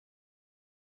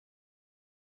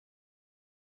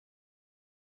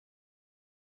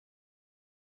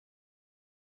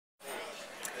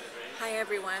Hi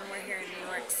everyone, we're here in New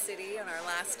York City on our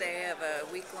last day of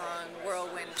a week-long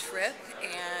whirlwind trip,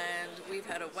 and we've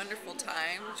had a wonderful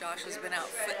time. Josh has been out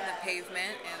footing the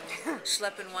pavement and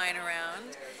schlepping wine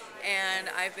around, and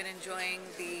I've been enjoying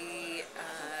the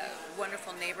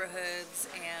wonderful neighborhoods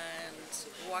and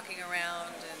walking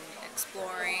around and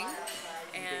exploring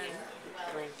and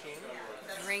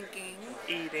drinking,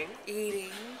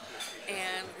 eating,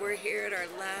 and we're here at our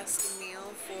last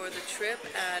meal for the trip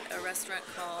at a restaurant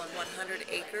called 100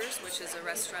 Acres, which is a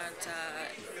restaurant,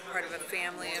 part of a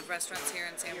family of restaurants here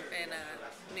in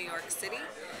New York City,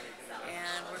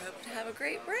 and we're hoping to have a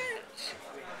great brunch.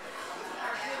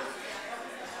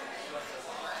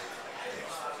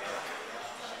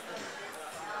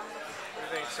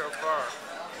 What do you think so far?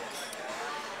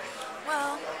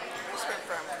 Well, just been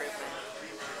firm creeping.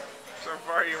 So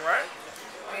far, you what?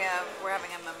 We're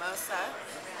having a mimosa,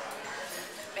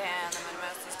 and the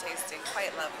mimosa is tasting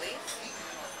quite lovely.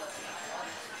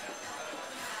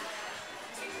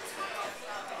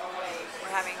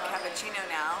 We're having cappuccino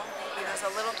now. There's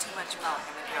a little too much milk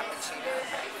in the cappuccino,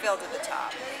 filled to the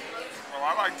top. Well,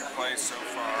 I like the place so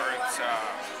far. It's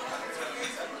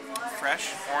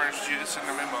fresh orange juice in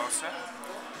the mimosa.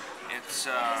 It's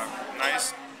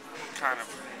nice, kind of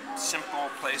simple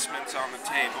placements on the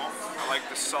table. I like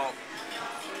the salt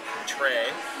tray.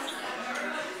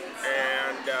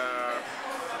 And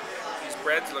these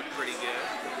breads look pretty good.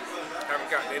 Haven't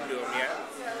gotten into them yet.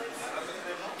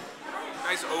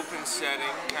 Nice open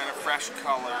setting, kind of fresh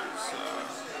colors.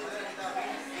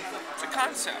 It's a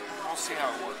concept. We'll see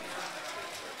how it works.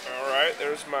 Alright,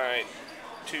 there's my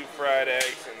 2 fried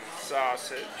eggs and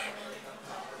sausage.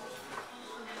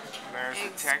 And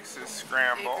there's the Texas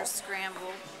scramble. Egg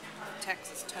scrambled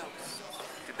Texas toast.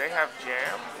 Did they have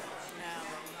jam? No.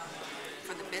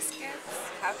 For the biscuits?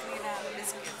 How can you have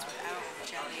biscuits without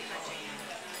jelly or jam?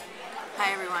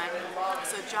 Hi everyone.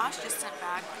 So Josh just sent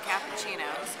back the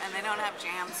cappuccinos, and they don't have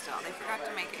jam still. They forgot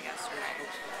to make it yesterday.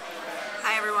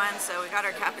 Hi everyone. So we got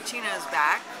our cappuccinos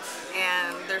back,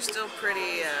 and they're still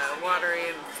pretty watery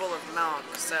and full of milk.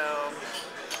 So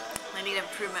I need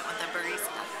improvement with the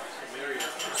barista.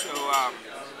 So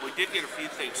we did get a few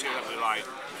things here that we like.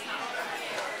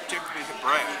 Particularly the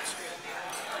breads,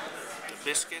 the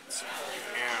biscuits,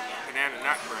 and banana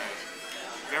nut bread.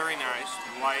 Very nice,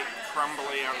 light,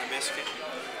 crumbly on the biscuit.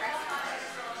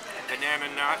 Banana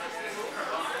nut,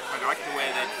 I like the way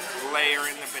they layer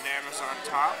in the bananas on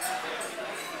top.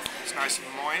 It's nice and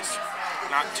moist,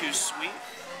 not too sweet.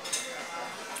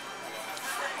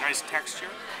 Nice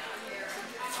texture.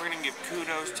 We're going to give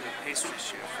kudos to the pastry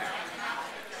chef.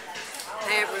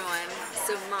 Hi everyone.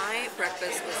 So my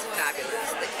breakfast was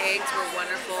fabulous. The eggs were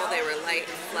wonderful. They were light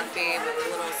and fluffy with a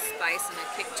little spice and a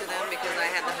kick to them because I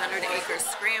had the 100 Acres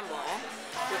scramble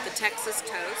with the Texas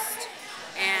toast,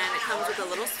 and it comes with a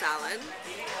little salad.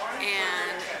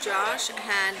 And Josh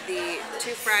had the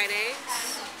 2 fried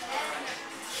eggs.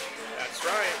 That's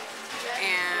right.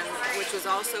 And which was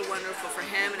also wonderful for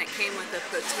him, and it came with a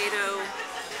potato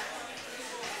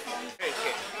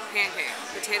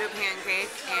potato pancake,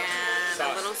 and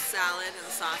a little salad and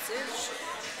sausage.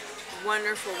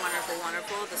 Wonderful, wonderful,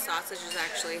 wonderful. The sausage is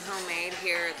actually homemade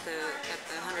here at the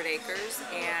 100 Acres,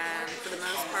 and for the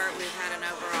most part, we've had an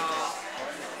overall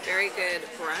very good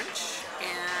brunch.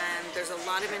 And there's a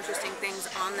lot of interesting things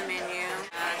on the menu.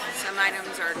 Some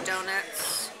items are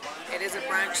donuts. It is a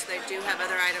brunch. They do have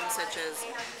other items such as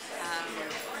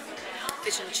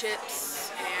fish and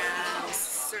chips and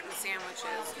certain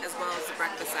sandwiches, as well as the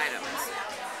breakfast items.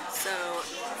 So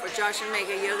for Josh and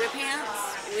Megan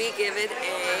Yogapants, we give it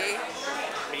a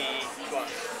B+.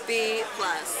 B+.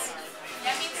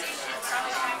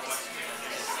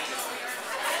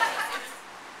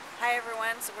 Hi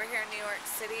everyone, so we're here in New York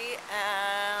City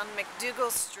on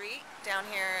McDougal Street down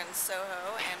here in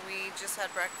Soho, and we just had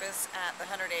breakfast at the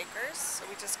 100 Acres. So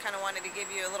we just kind of wanted to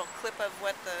give you a little clip of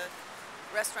what the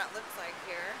restaurant looks like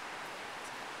here.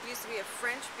 It used to be a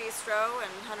French bistro, and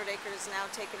 100 Acres now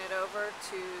taken it over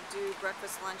to do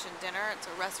breakfast, lunch, and dinner. It's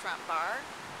a restaurant bar.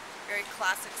 Very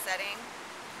classic setting.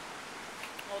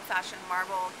 Old-fashioned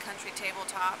marble country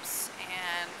tabletops,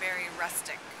 and very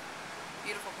rustic.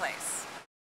 Beautiful place.